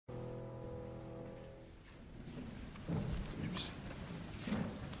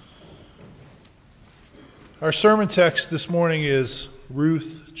Our sermon text this morning is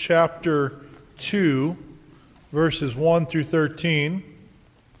Ruth chapter 2, verses 1 through 13.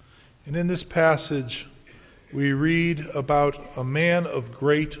 And in this passage, we read about a man of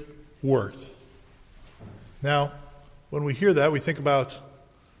great worth. Now, when we hear that, we think about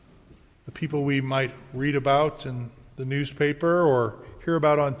the people we might read about in the newspaper or hear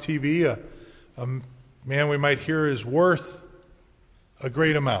about on TV. A man we might hear is worth a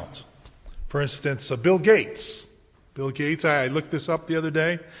great amount. For instance, Bill Gates. Bill Gates, I looked this up the other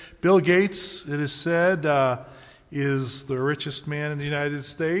day. Bill Gates, it is said, is the richest man in the United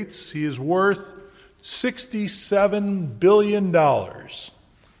States. He is worth $67 billion. That's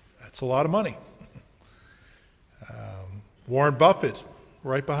a lot of money. Warren Buffett,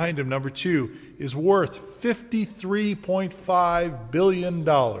 right behind him, number 2, is worth $53.5 billion.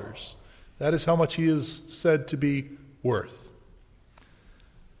 That is how much he is said to be worth.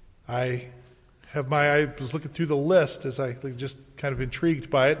 I was looking through the list as I just kind of intrigued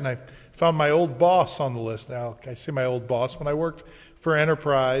by it, and I found my old boss on the list. Now, I say my old boss. When I worked for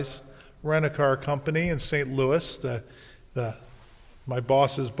Enterprise Rent-A-Car Company in St. Louis, my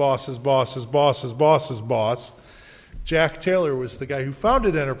boss's boss's boss's boss's boss's boss, Jack Taylor, was the guy who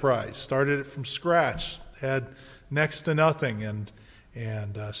founded Enterprise, started it from scratch, had next to nothing, and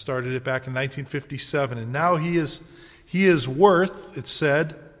started it back in 1957. And now he is worth, it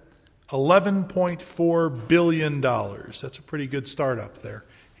said, $11.4 billion. That's a pretty good start up there.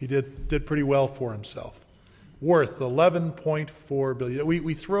 He did pretty well for himself. Worth $11.4 billion.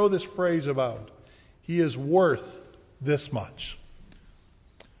 We throw this phrase about. He is worth this much.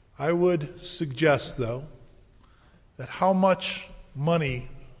 I would suggest, though, that how much money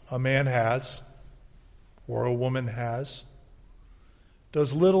a man has or a woman has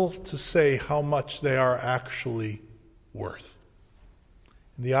does little to say how much they are actually worth.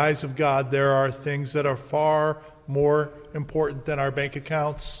 In the eyes of God, there are things that are far more important than our bank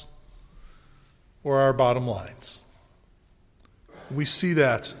accounts or our bottom lines. We see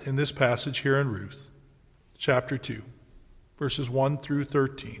that in this passage here in Ruth, chapter 2, verses 1 through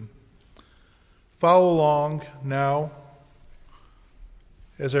 13. Follow along now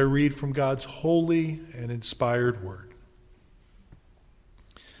as I read from God's holy and inspired word.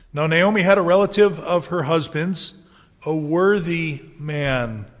 Now Naomi had a relative of her husband's, a worthy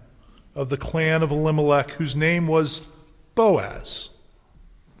man of the clan of Elimelech, whose name was Boaz.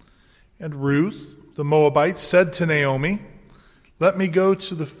 And Ruth, the Moabite, said to Naomi, "Let me go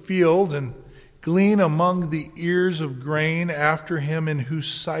to the field and glean among the ears of grain after him in whose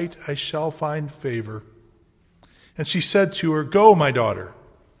sight I shall find favor." And she said to her, "Go, my daughter."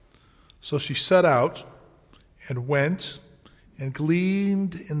 So she set out and went and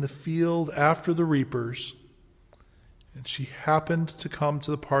gleaned in the field after the reapers. And she happened to come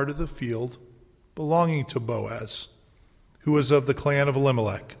to the part of the field belonging to Boaz, who was of the clan of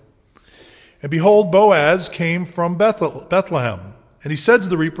Elimelech. And behold, Boaz came from Bethlehem. And he said to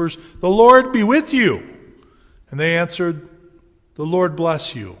the reapers, "The Lord be with you." And they answered, "The Lord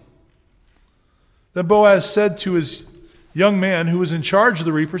bless you." Then Boaz said to his young man who was in charge of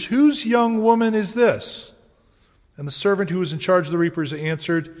the reapers, "Whose young woman is this?" And the servant who was in charge of the reapers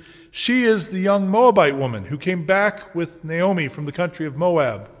answered, "She is the young Moabite woman who came back with Naomi from the country of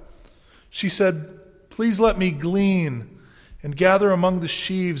Moab." She said, "Please let me glean and gather among the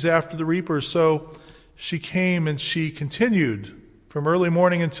sheaves after the reapers." So she came and she continued from early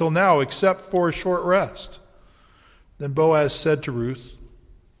morning until now, except for a short rest. Then Boaz said to Ruth,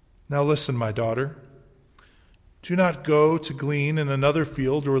 "Now listen, my daughter. Do not go to glean in another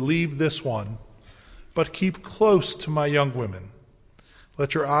field or leave this one, but keep close to my young women.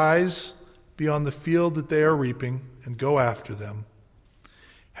 Let your eyes be on the field that they are reaping, and go after them.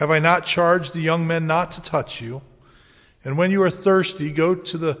 Have I not charged the young men not to touch you? And when you are thirsty, go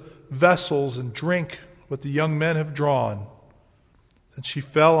to the vessels and drink what the young men have drawn." Then she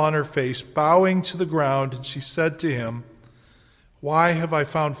fell on her face, bowing to the ground, and she said to him, "Why have I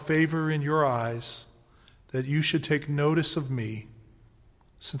found favor in your eyes, that you should take notice of me,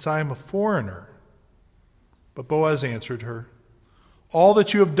 since I am a foreigner?" But Boaz answered her, "All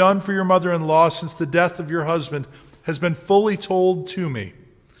that you have done for your mother-in-law since the death of your husband has been fully told to me,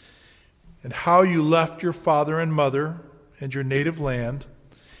 and how you left your father and mother and your native land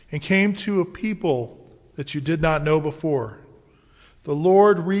and came to a people that you did not know before. The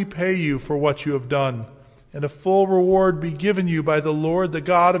Lord repay you for what you have done, and a full reward be given you by the Lord, the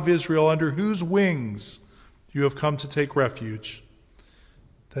God of Israel, under whose wings you have come to take refuge."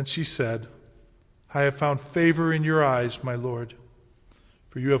 Then she said, "I have found favor in your eyes, my Lord,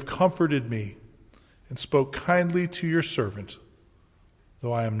 for you have comforted me and spoke kindly to your servant,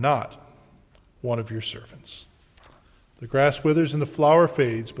 though I am not one of your servants. The grass withers and the flower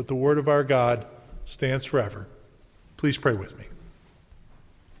fades, but the word of our God stands forever. Please pray with me.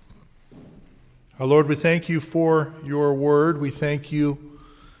 Our Lord, we thank you for your word. We thank you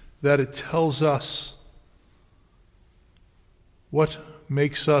that it tells us what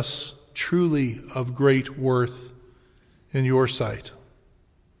makes us truly of great worth in your sight.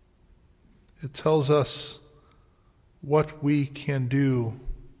 It tells us what we can do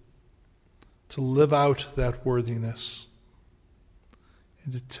to live out that worthiness.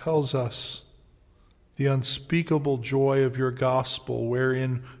 And it tells us the unspeakable joy of your gospel,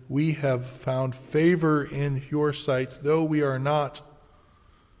 wherein we have found favor in your sight, though we are not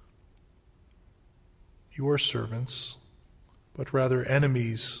your servants, but rather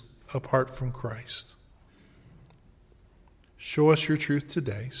enemies apart from Christ. Show us your truth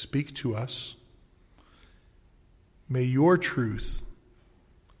today. Speak to us. May your truth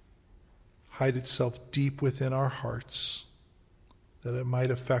hide itself deep within our hearts, that it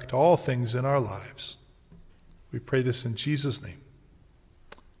might affect all things in our lives. We pray this in Jesus' name.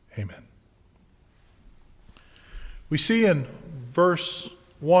 Amen. We see in verse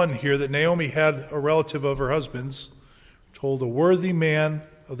 1 here that Naomi had a relative of her husband's, told a worthy man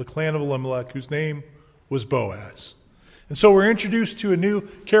of the clan of Elimelech, whose name was Boaz. And so we're introduced to a new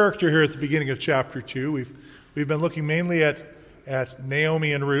character here at the beginning of chapter 2. We've been looking mainly at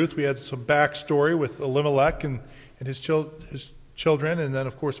Naomi and Ruth. We had some backstory with Elimelech and his children, and then,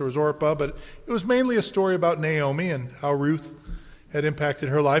 of course, there was Orpah. But it was mainly a story about Naomi and how Ruth had impacted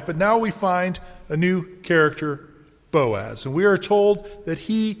her life. But now we find a new character, Boaz. And we are told that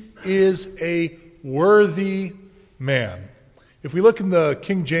he is a worthy man. If we look in the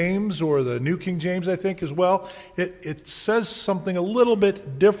King James, or the New King James, I think, as well, it says something a little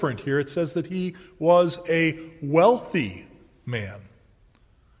bit different here. It says that he was a wealthy man,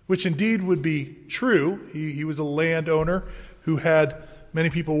 which indeed would be true. He was a landowner who had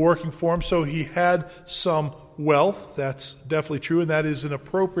many people working for him, so he had some wealth. That's definitely true, and that is an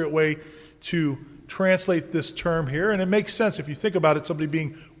appropriate way to translate this term here. And it makes sense if you think about it, somebody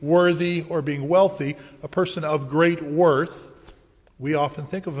being worthy or being wealthy, a person of great worth. We often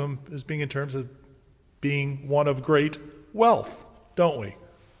think of him as being in terms of being one of great wealth, don't we?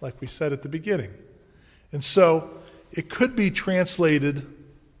 Like we said at the beginning. And so it could be translated,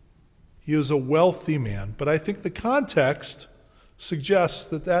 he was a wealthy man. But I think the context suggests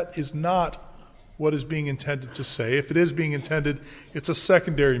that that is not what is being intended to say. If it is being intended, it's a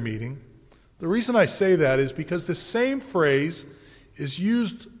secondary meaning. The reason I say that is because the same phrase is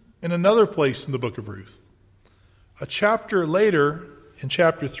used in another place in the book of Ruth. A chapter later, in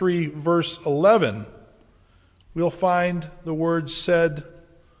chapter 3, verse 11, we'll find the words said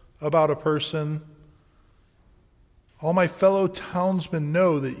about a person, "All my fellow townsmen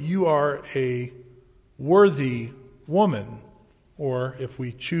know that you are a worthy woman," or if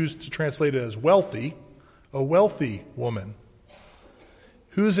we choose to translate it as wealthy, a wealthy woman.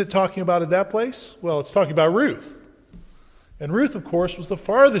 Who is it talking about at that place? Well, it's talking about Ruth. And Ruth, of course, was the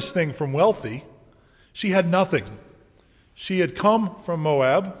farthest thing from wealthy. She had nothing. She had come from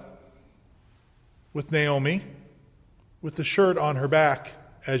Moab with Naomi, with the shirt on her back,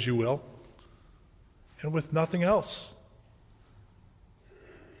 as you will, and with nothing else.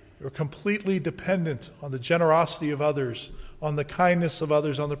 They were completely dependent on the generosity of others, on the kindness of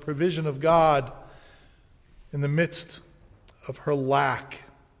others, on the provision of God in the midst of her lack.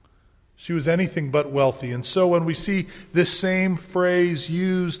 She was anything but wealthy. And so when we see this same phrase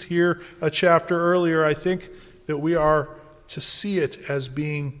used here a chapter earlier, I think that we are to see it as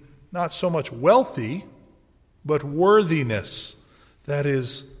being not so much wealthy, but worthiness that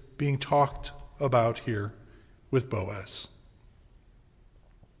is being talked about here with Boaz.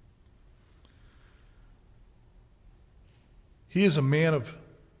 He is a man of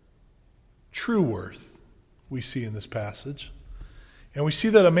true worth, we see in this passage. And we see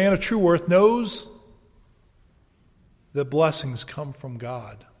that a man of true worth knows that blessings come from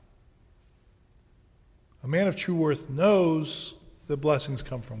God. A man of true worth knows that blessings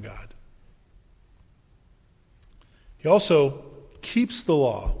come from God. He also keeps the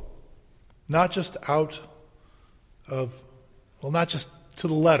law, not just not just to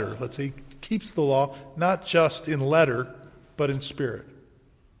the letter. Let's say he keeps the law, not just in letter, but in spirit.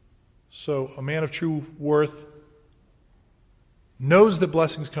 So a man of true worth knows that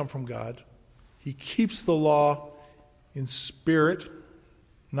blessings come from God. He keeps the law in spirit,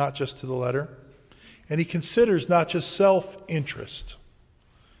 not just to the letter. And he considers not just self-interest,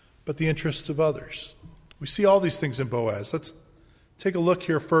 but the interests of others. We see all these things in Boaz. Let's take a look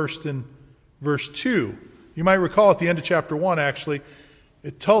here first in verse 2. You might recall at the end of chapter 1, actually,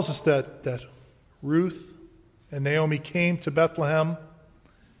 it tells us that Ruth and Naomi came to Bethlehem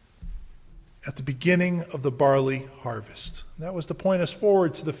at the beginning of the barley harvest. And that was to point us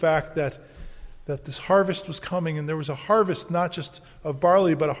forward to the fact that this harvest was coming, and there was a harvest not just of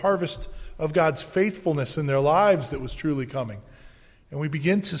barley, but a harvest of God's faithfulness in their lives that was truly coming. And we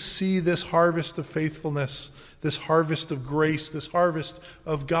begin to see this harvest of faithfulness, this harvest of grace, this harvest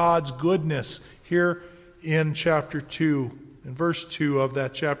of God's goodness here in chapter 2. In verse 2 of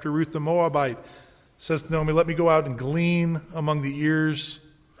that chapter, Ruth the Moabite says to Naomi, "Let me go out and glean among the ears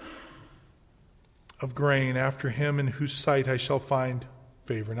of grain after him in whose sight I shall find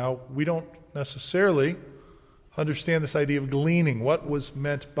favor." Now, we don't necessarily understand this idea of gleaning, what was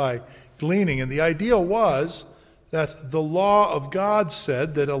meant by gleaning. And the idea was that the law of God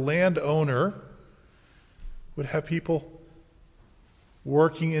said that a landowner would have people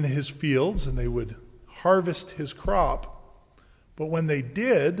working in his fields and they would harvest his crop. But when they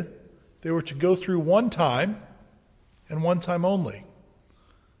did, they were to go through one time and one time only.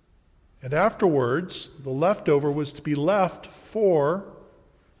 And afterwards, the leftover was to be left for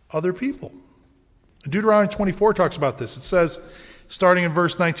other people. Deuteronomy 24 talks about this. It says, starting in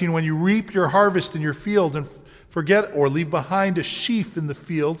verse 19, "When you reap your harvest in your field and forget or leave behind a sheaf in the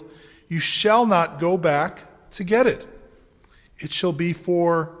field, you shall not go back to get it. It shall be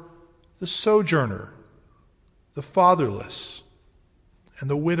for the sojourner, the fatherless, and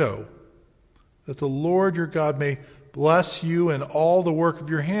the widow, that the Lord your God may bless you in all the work of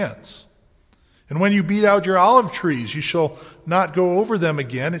your hands. And when you beat out your olive trees, you shall not go over them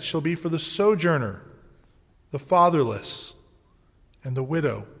again. It shall be for the sojourner, the fatherless, and the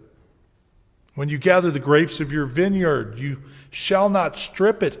widow. When you gather the grapes of your vineyard, you shall not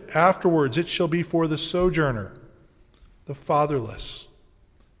strip it afterwards. It shall be for the sojourner, the fatherless,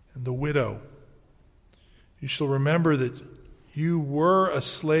 and the widow. You shall remember that you were a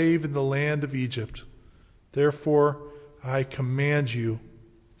slave in the land of Egypt. Therefore, I command you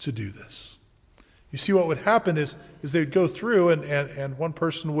to do this." You see, what would happen is they'd go through and one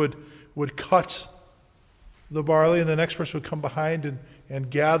person would cut the barley and the next person would come behind and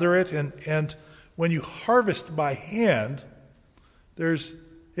gather it. And when you harvest by hand,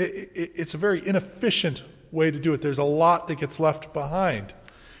 it's a very inefficient way to do it. There's a lot that gets left behind.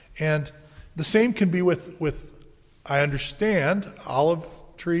 And the same can be with I understand, olive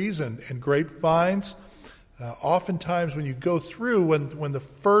trees and grapevines. Oftentimes when you go through, when the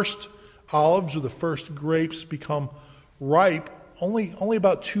first olives or the first grapes become ripe, only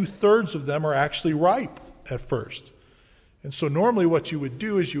about 2/3 of them are actually ripe at first. And so normally what you would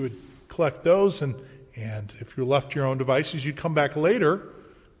do is you would collect those, and if you're left to your own devices, you'd come back later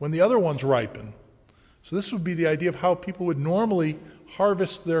when the other ones ripen. So this would be the idea of how people would normally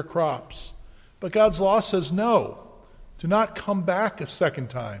harvest their crops. But God's law says no. Do not come back a second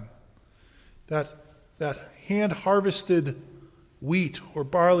time. That hand-harvested wheat or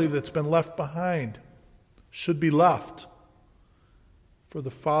barley that's been left behind should be left for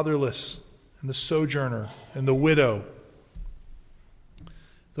the fatherless and the sojourner and the widow.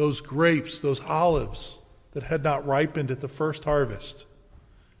 Those grapes, those olives that had not ripened at the first harvest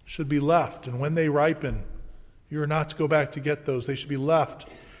should be left. And when they ripen, you are not to go back to get those. They should be left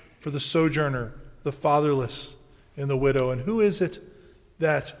for the sojourner, the fatherless, and the widow. And who is it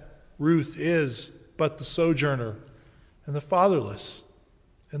that Ruth is but the sojourner and the fatherless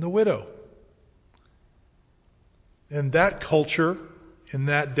and the widow? In that culture, in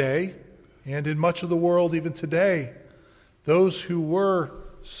that day, and in much of the world even today, those who were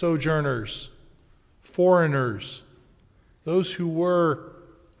sojourners, foreigners, those who were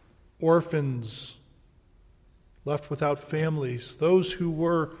orphans, left without families, those who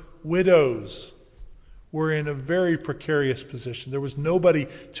were widows, were in a very precarious position. There was nobody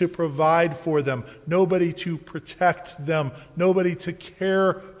to provide for them, nobody to protect them, nobody to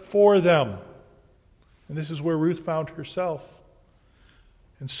care for them. And this is where Ruth found herself.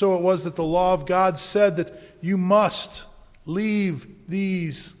 And so it was that the law of God said that you must leave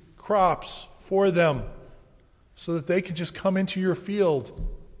these crops for them so that they can just come into your field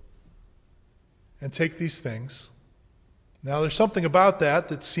and take these things. Now, there's something about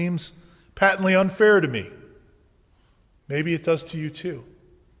that seems patently unfair to me. Maybe it does to you too.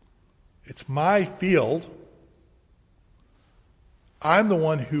 It's my field. I'm the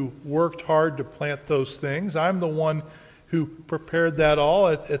one who worked hard to plant those things. I'm the one who prepared that all.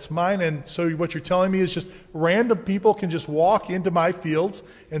 It's mine. And so what you're telling me is just random people can just walk into my fields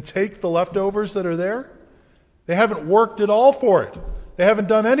and take the leftovers that are there? They haven't worked at all for it. They haven't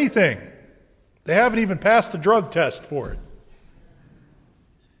done anything. They haven't even passed a drug test for it.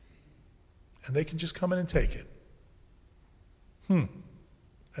 And they can just come in and take it.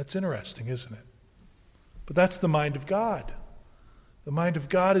 That's interesting, isn't it? But that's the mind of God. The mind of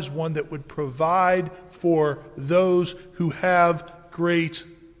God is one that would provide for those who have great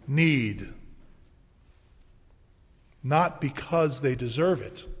need. Not because they deserve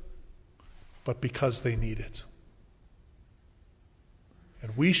it, but because they need it.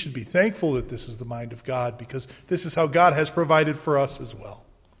 And we should be thankful that this is the mind of God, because this is how God has provided for us as well.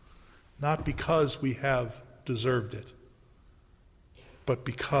 Not because we have deserved it, but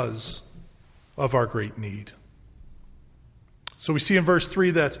because of our great need. So we see in verse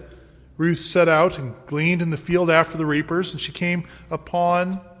 3 that Ruth set out and gleaned in the field after the reapers, and she came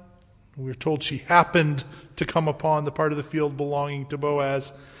upon, we are told she happened to come upon the part of the field belonging to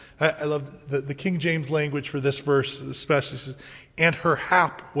Boaz. I love the King James language for this verse especially. It says, and her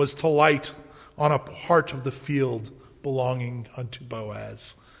hap was to light on a part of the field belonging unto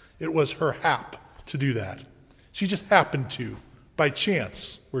Boaz. It was her hap to do that. She just happened to, by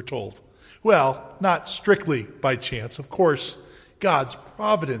chance, we're told. Well, not strictly by chance. Of course, God's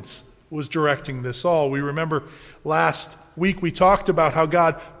providence was directing this all. We remember last week we talked about how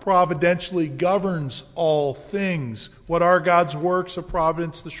God providentially governs all things. What are God's works of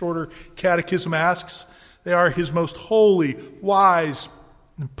providence? The Shorter Catechism asks. They are his most holy, wise,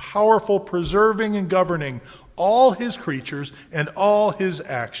 and powerful, preserving and governing all his creatures and all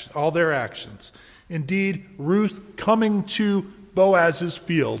their actions. Indeed, Ruth coming to Boaz's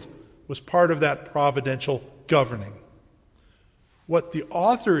field was part of that providential governing. What the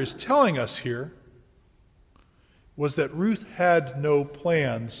author is telling us here was that Ruth had no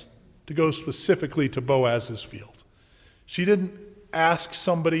plans to go specifically to Boaz's field. She didn't ask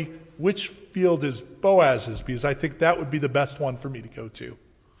somebody, which field is Boaz's, because I think that would be the best one for me to go to.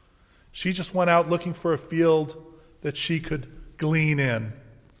 She just went out looking for a field that she could glean in.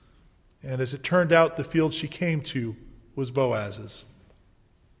 And as it turned out, the field she came to was Boaz's.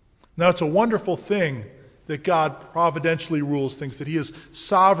 Now, it's a wonderful thing that God providentially rules things, that he is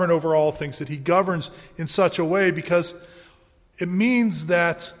sovereign over all things, that he governs in such a way, because it means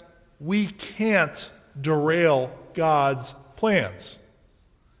that we can't derail God's plans.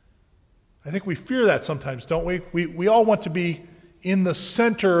 I think we fear that sometimes, don't we? We all want to be in the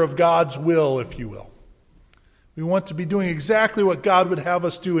center of God's will, if you will. We want to be doing exactly what God would have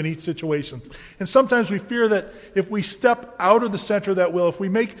us do in each situation. And sometimes we fear that if we step out of the center of that will, if we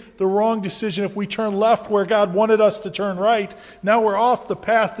make the wrong decision, if we turn left where God wanted us to turn right, now we're off the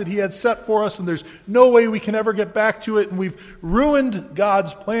path that he had set for us, and there's no way we can ever get back to it, and we've ruined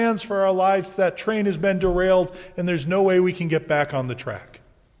God's plans for our lives. That train has been derailed, and there's no way we can get back on the track.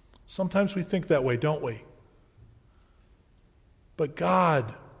 Sometimes we think that way, don't we? But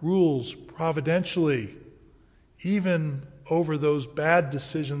God rules providentially, even over those bad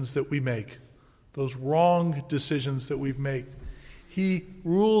decisions that we make, those wrong decisions that we've made. He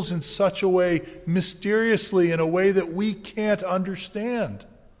rules in such a way, mysteriously, in a way that we can't understand.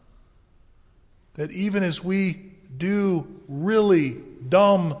 That even as we do really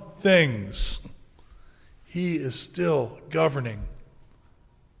dumb things, he is still governing.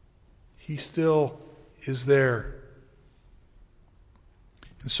 He still is there.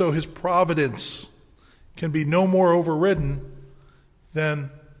 And so his providence can be no more overridden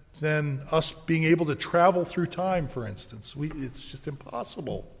than us being able to travel through time, for instance. It's just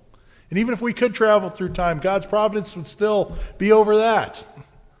impossible. And even if we could travel through time, God's providence would still be over that,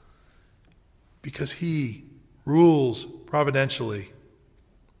 because he rules providentially.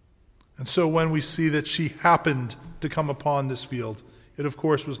 And so when we see that she happened to come upon this field, it of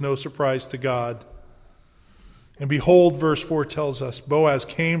course was no surprise to God. And behold, verse 4 tells us, Boaz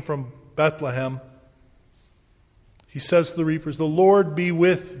came from Bethlehem. He says to the reapers, the Lord be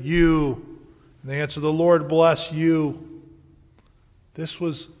with you. And they answer, the Lord bless you. This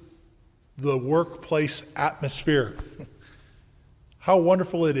was the workplace atmosphere. How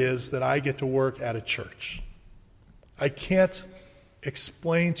wonderful it is that I get to work at a church. I can't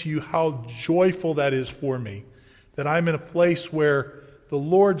explain to you how joyful that is for me, that I'm in a place where the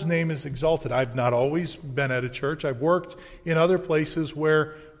Lord's name is exalted. I've not always been at a church. I've worked in other places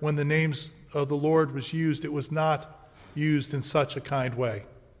where when the names of the Lord was used, it was not used in such a kind way,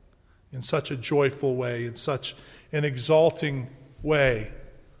 in such a joyful way, in such an exalting way.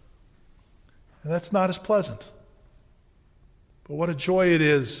 And that's not as pleasant. But what a joy it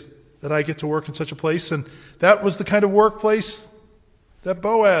is that I get to work in such a place. And that was the kind of workplace that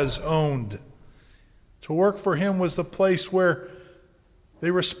Boaz owned. To work for him was the place where they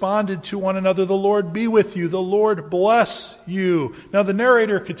responded to one another, the Lord be with you, the Lord bless you. Now the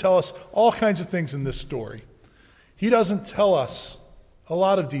narrator could tell us all kinds of things in this story. He doesn't tell us a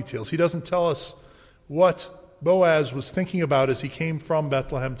lot of details. He doesn't tell us what Boaz was thinking about as he came from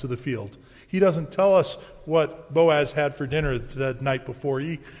Bethlehem to the field. He doesn't tell us what Boaz had for dinner the night before.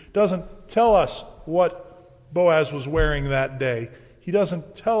 He doesn't tell us what Boaz was wearing that day. He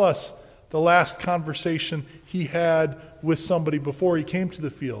doesn't tell us the last conversation he had with somebody before he came to the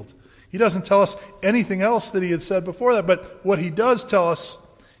field. He doesn't tell us anything else that he had said before that, but what he does tell us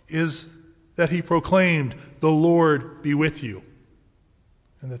is that he proclaimed, "The Lord be with you."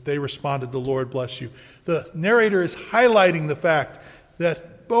 And that they responded, "The Lord bless you." The narrator is highlighting the fact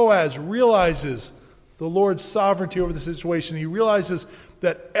that Boaz realizes the Lord's sovereignty over the situation. He realizes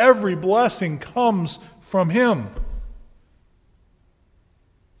that every blessing comes from him.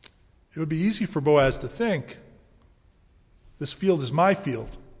 It would be easy for Boaz to think, this field is my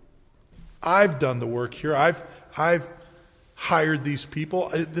field. I've done the work here. I've hired these people.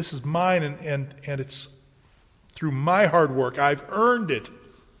 This is mine, and it's through my hard work. I've earned it.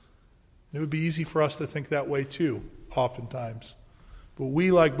 It would be easy for us to think that way too, oftentimes. But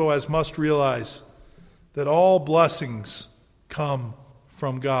we, like Boaz, must realize that all blessings come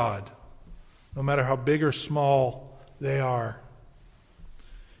from God, no matter how big or small they are.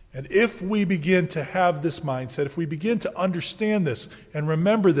 And if we begin to have this mindset, if we begin to understand this and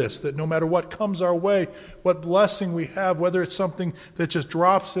remember this, that no matter what comes our way, what blessing we have, whether it's something that just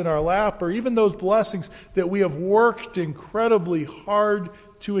drops in our lap, or even those blessings that we have worked incredibly hard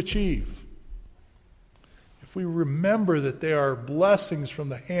to achieve, if we remember that they are blessings from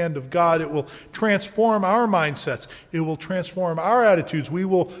the hand of God, it will transform our mindsets. It will transform our attitudes. We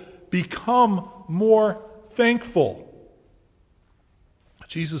will become more thankful.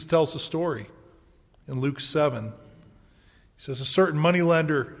 Jesus tells a story in Luke 7. He says, a certain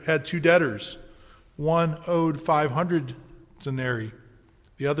moneylender had two debtors. One owed 500 denarii,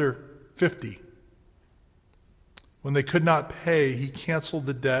 the other 50. When they could not pay, he canceled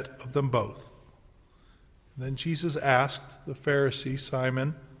the debt of them both. Then Jesus asked the Pharisee,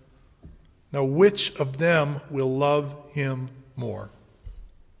 Simon, now which of them will love him more?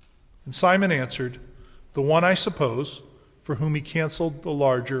 And Simon answered, the one, I suppose, for whom he canceled the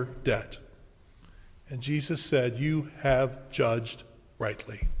larger debt. And Jesus said, you have judged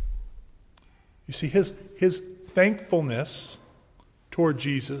rightly. You see, his thankfulness toward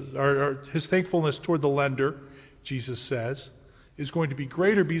Jesus, or his thankfulness toward the lender, Jesus says, is going to be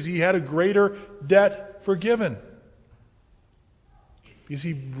greater because he had a greater debt forgiven. Because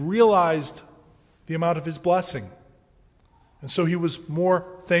he realized the amount of his blessing. And so he was more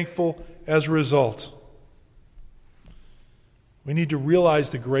thankful as a result. We need to realize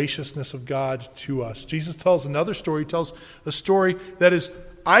the graciousness of God to us. Jesus tells another story. He tells a story that is,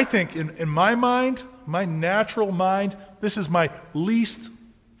 I think, in my mind, my natural mind, this is my least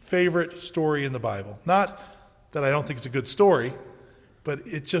favorite story in the Bible. Not that I don't think it's a good story, but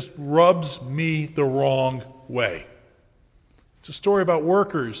it just rubs me the wrong way. It's a story about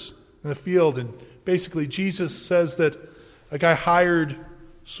workers in the field, and basically Jesus says that a guy hired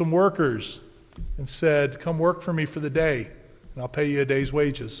some workers and said, come work for me for the day, and I'll pay you a day's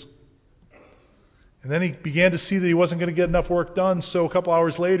wages. And then he began to see that he wasn't going to get enough work done, so a couple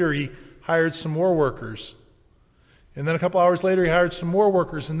hours later he hired some more workers. And then a couple hours later he hired some more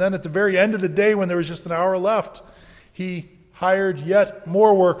workers. And then at the very end of the day, when there was just an hour left, he hired yet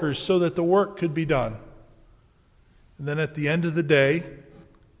more workers so that the work could be done. And then at the end of the day,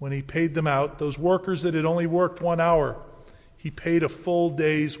 when he paid them out, those workers that had only worked 1 hour, he paid a full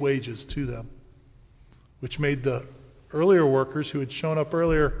day's wages to them, which made the earlier workers who had shown up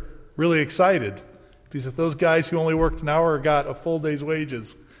earlier really excited. Because if those guys who only worked an hour got a full day's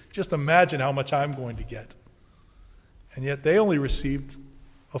wages, just imagine how much I'm going to get. And yet they only received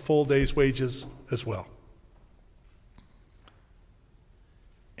a full day's wages as well.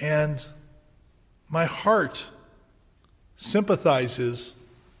 And my heart sympathizes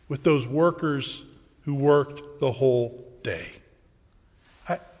with those workers who worked the whole day.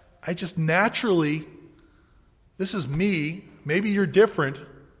 I just naturally, this is me, maybe you're different,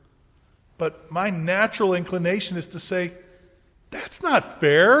 but my natural inclination is to say, that's not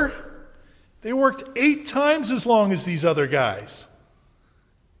fair. They worked 8 times as long as these other guys,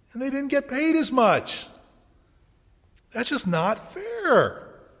 and they didn't get paid as much. That's just not fair.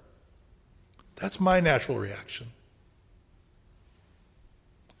 That's my natural reaction.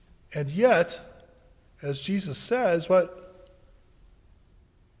 And yet, as Jesus says, what?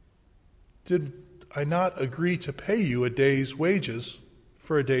 Did I not agree to pay you a day's wages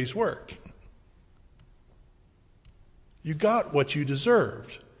for a day's work? You got what you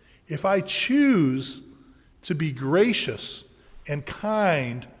deserved. If I choose to be gracious and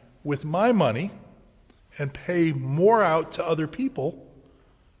kind with my money and pay more out to other people,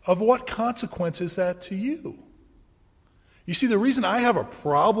 of what consequence is that to you? You see, the reason I have a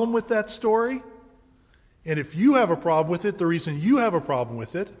problem with that story, and if you have a problem with it, the reason you have a problem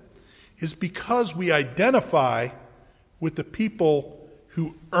with it, is because we identify with the people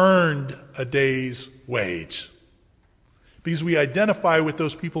who earned a day's wage. Because we identify with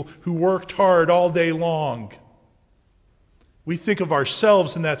those people who worked hard all day long. We think of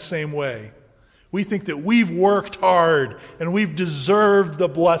ourselves in that same way. We think that we've worked hard and we've deserved the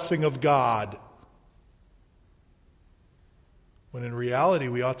blessing of God. When in reality,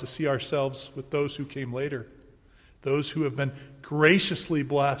 we ought to see ourselves with those who came later. Those who have been graciously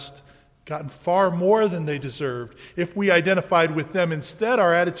blessed, gotten far more than they deserved. If we identified with them instead,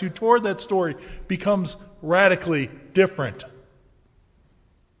 our attitude toward that story becomes radically different.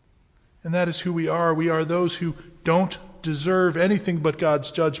 And that is who we are. We are those who don't deserve anything but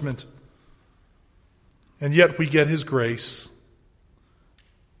God's judgment. And yet we get his grace.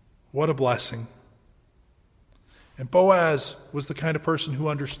 What a blessing. And Boaz was the kind of person who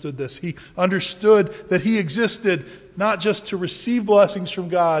understood this. He understood that he existed not just to receive blessings from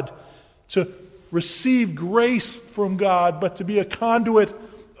God, to receive grace from God, but to be a conduit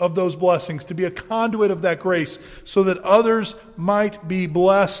of those blessings, to be a conduit of that grace, so that others might be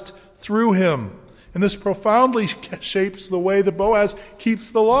blessed through him. And this profoundly shapes the way that Boaz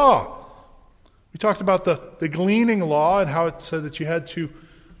keeps the law. We talked about the gleaning law and how it said that you had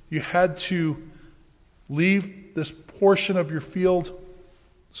to leave this portion of your field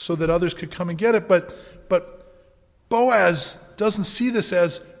so that others could come and get it. But Boaz doesn't see this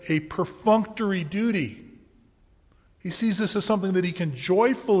as a perfunctory duty. He sees this as something that he can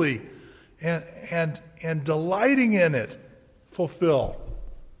joyfully and delighting in it fulfill.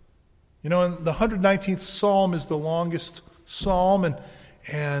 You know, the 119th Psalm is the longest psalm,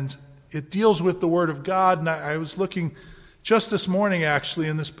 and it deals with the Word of God. And I was looking just this morning, actually,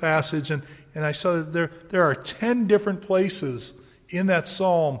 in this passage, and I saw that there are 10 different places in that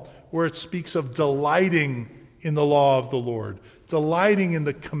psalm where it speaks of delighting in the law of the Lord, delighting in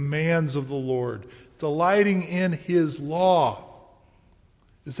the commands of the Lord, delighting in his law.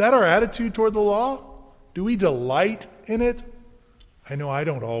 Is that our attitude toward the law? Do we delight in it? I know I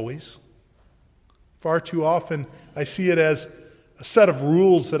don't always. Far too often, I see it as a set of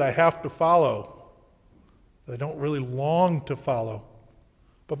rules that I have to follow, that I don't really long to follow.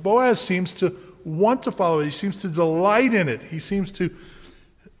 But Boaz seems to want to follow it. He seems to delight in it. He seems to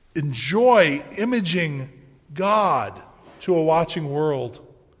enjoy imaging God to a watching world.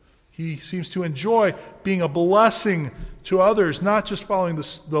 He seems to enjoy being a blessing to others, not just following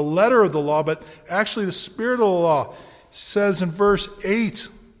the letter of the law, but actually the spirit of the law. It says in verse 8,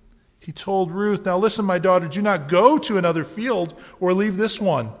 he told Ruth, "Now listen, my daughter, do not go to another field or leave this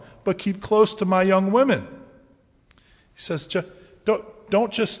one, but keep close to my young women." He says,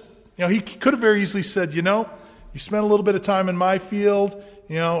 don't just, he could have very easily said, you spent a little bit of time in my field,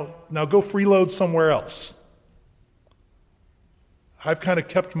 now go freeload somewhere else. I've kind of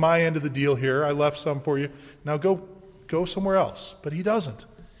kept my end of the deal here. I left some for you. Now go somewhere else. But he doesn't.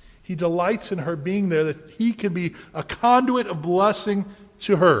 He delights in her being there, that he can be a conduit of blessing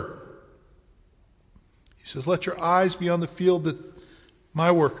to her. He says, "Let your eyes be on the field that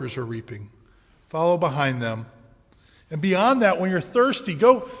my workers are reaping. Follow behind them. And beyond that, when you're thirsty,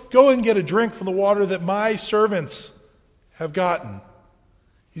 go and get a drink from the water that my servants have gotten."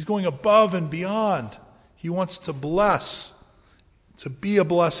 He's going above and beyond. He wants to bless, to be a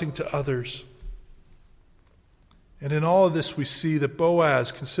blessing to others. And in all of this, we see that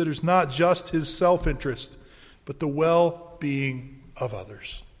Boaz considers not just his self-interest, but the well-being of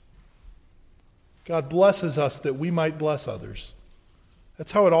others. God blesses us that we might bless others.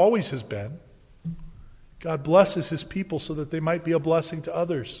 That's how it always has been. God blesses his people so that they might be a blessing to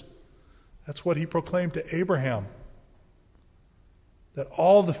others. That's what he proclaimed to Abraham, that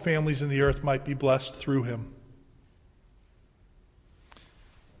all the families in the earth might be blessed through him.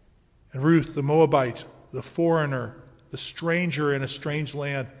 And Ruth, the Moabite, the foreigner, the stranger in a strange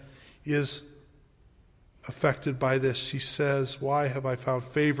land, is affected by this. She says, "Why have I found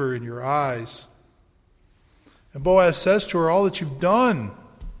favor in your eyes?" And Boaz says to her, "All that you've done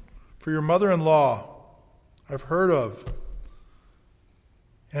for your mother-in-law, I've heard of."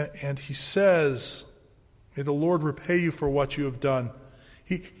 And he says, "May the Lord repay you for what you have done."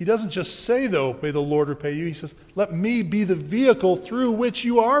 He doesn't just say, though, "May the Lord repay you." He says, "Let me be the vehicle through which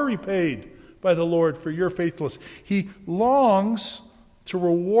you are repaid by the Lord for your faithfulness." He longs to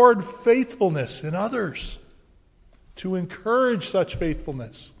reward faithfulness in others, to encourage such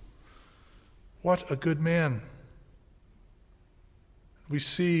faithfulness. What a good man. We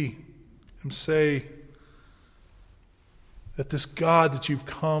see him say that this God that you've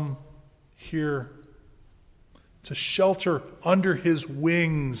come here to shelter under his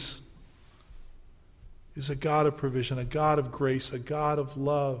wings, is a God of provision, a God of grace, a God of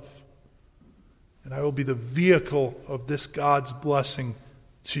love. And I will be the vehicle of this God's blessing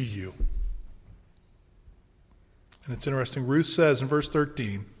to you. And it's interesting. Ruth says in verse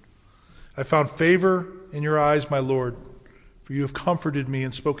 13, I found favor in your eyes, my Lord, for you have comforted me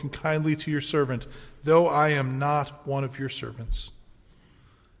and spoken kindly to your servant, though I am not one of your servants.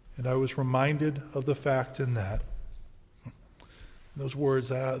 And I was reminded of the fact in that, those words,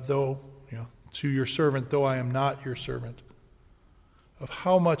 to your servant, though I am not your servant, of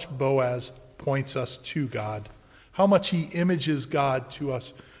how much Boaz points us to God, how much he images God to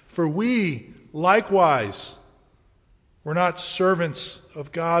us. For we, likewise, were not servants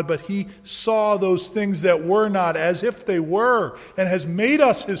of God, but he saw those things that were not as if they were, and has made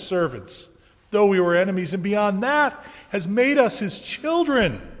us his servants, though we were enemies, and beyond that, has made us his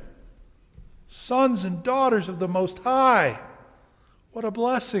children, sons and daughters of the Most High. What a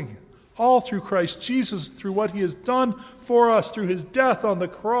blessing. All through Christ Jesus, through what he has done for us, through his death on the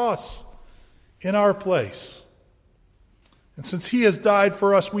cross in our place. And since he has died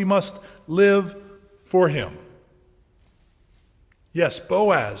for us, we must live for him. Yes,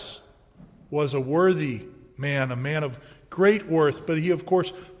 Boaz was a worthy man, a man of great worth, but he, of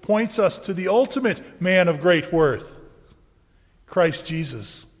course, points us to the ultimate man of great worth, Christ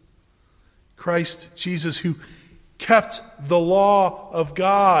Jesus. Christ Jesus, who kept the law of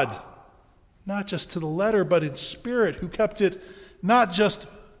God, not just to the letter, but in spirit, who kept it not just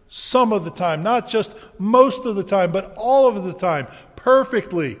some of the time, not just most of the time, but all of the time,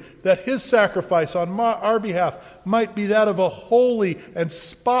 perfectly, that his sacrifice on our behalf might be that of a holy and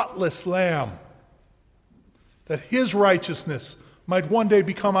spotless lamb, that his righteousness might one day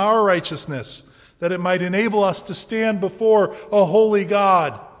become our righteousness, that it might enable us to stand before a holy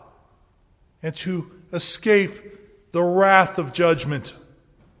God and to escape the wrath of judgment.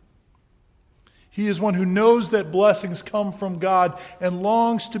 He is one who knows that blessings come from God and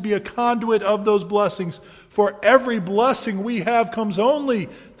longs to be a conduit of those blessings. For every blessing we have comes only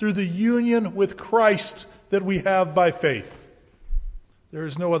through the union with Christ that we have by faith. There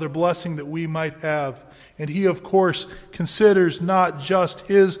is no other blessing that we might have. And he, of course, considers not just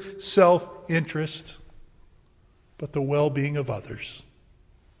his self-interest, but the well-being of others.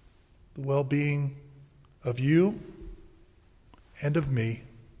 The well-being of you and of me.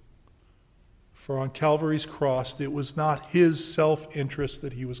 For on Calvary's cross, it was not his self-interest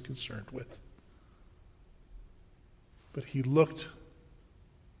that he was concerned with. But he looked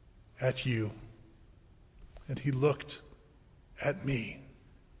at you, and he looked at me.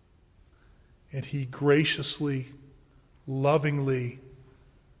 And he graciously, lovingly,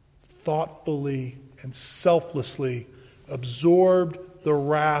 thoughtfully, and selflessly absorbed the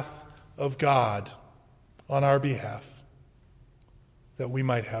wrath of God on our behalf, that we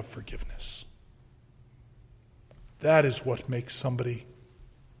might have forgiveness. That is what makes somebody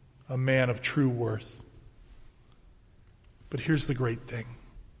a man of true worth. But here's the great thing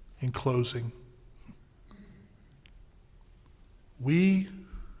in closing. We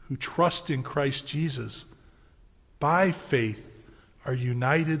who trust in Christ Jesus by faith are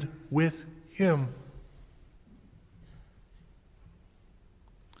united with him.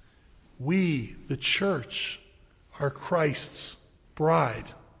 We, the church, are Christ's bride.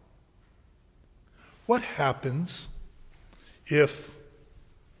 What happens if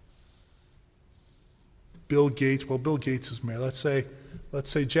Bill Gates is married. Let's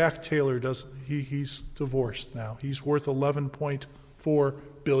say Jack Taylor he's divorced now. He's worth $11.4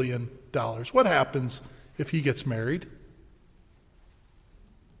 billion. What happens if he gets married?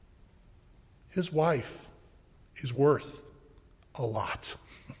 His wife is worth a lot.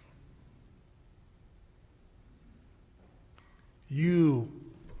 You,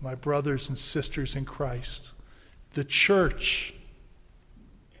 my brothers and sisters in Christ, the church,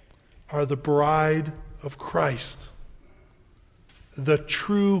 are the bride of Christ, the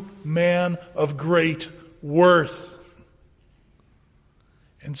true man of great worth.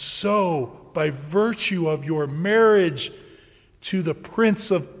 And so, by virtue of your marriage to the Prince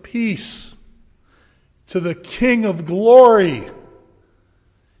of Peace, to the King of Glory,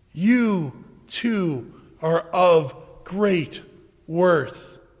 you too are of great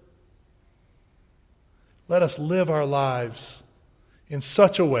worth. Let us live our lives in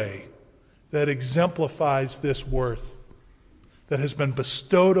such a way that exemplifies this worth that has been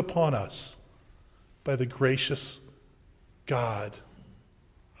bestowed upon us by the gracious God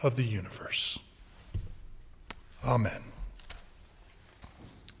of the universe. Amen.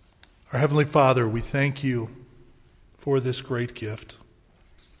 Our Heavenly Father, we thank you for this great gift.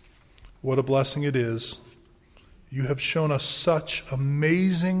 What a blessing it is You have shown us such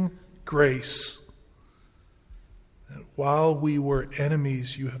amazing grace that while we were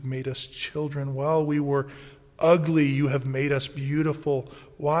enemies, you have made us children. While we were ugly, you have made us beautiful.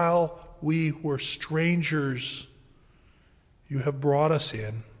 While we were strangers, you have brought us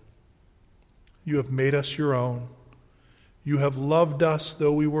in. You have made us your own. You have loved us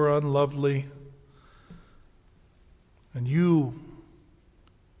though we were unlovely. And you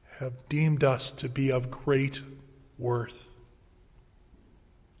have deemed us to be of great worth.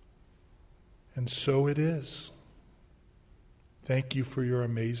 And so it is. Thank you for your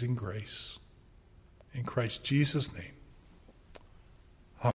amazing grace. In Christ Jesus' name.